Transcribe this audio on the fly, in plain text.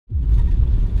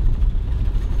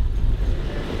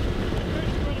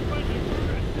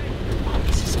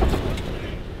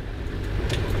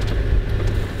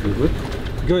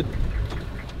Good.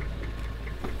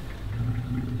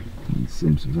 He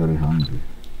seems very hungry.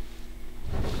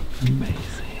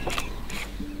 Amazing.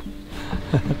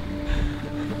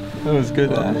 That was good.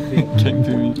 Came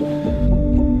to me.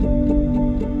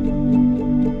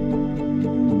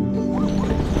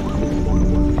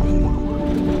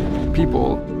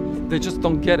 People, they just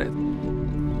don't get it.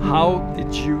 How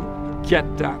did you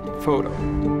get that photo?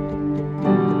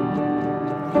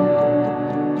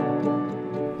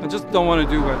 I just don't want to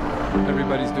do what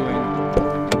everybody's doing.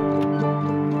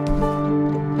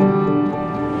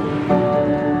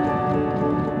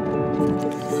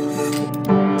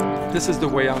 This is the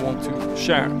way I want to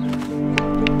share.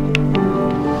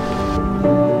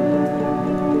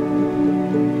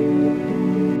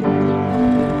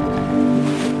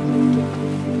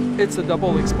 It's a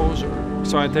double exposure.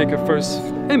 So I take a first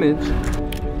image,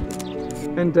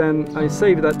 and then I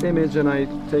save that image and I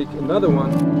take another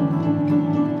one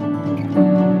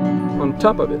on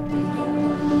top of it.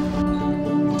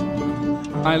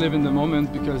 I live in the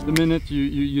moment, because the minute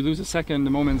you lose a second,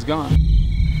 the moment's gone.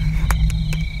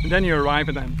 And then you arrive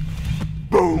and then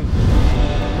boom!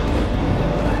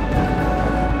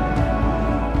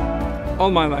 All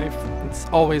my life, it's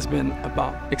always been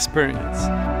about experience.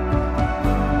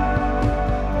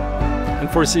 And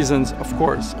Four Seasons, of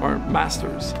course, are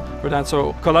masters for that.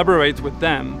 So collaborate with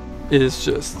them is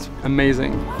just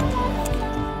amazing.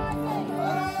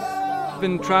 I've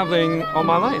been traveling all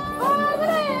my life,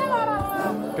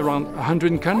 around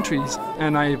 100 countries,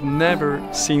 and I've never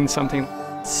seen something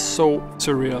so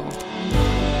surreal.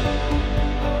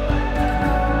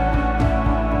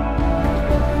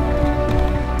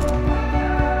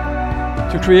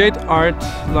 To create art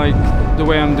like the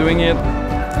way I'm doing it,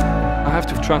 I have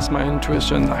to trust my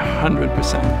intuition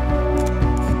 100%.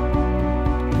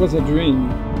 It was a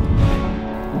dream,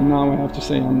 and now I have to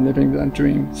say I'm living that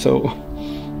dream, so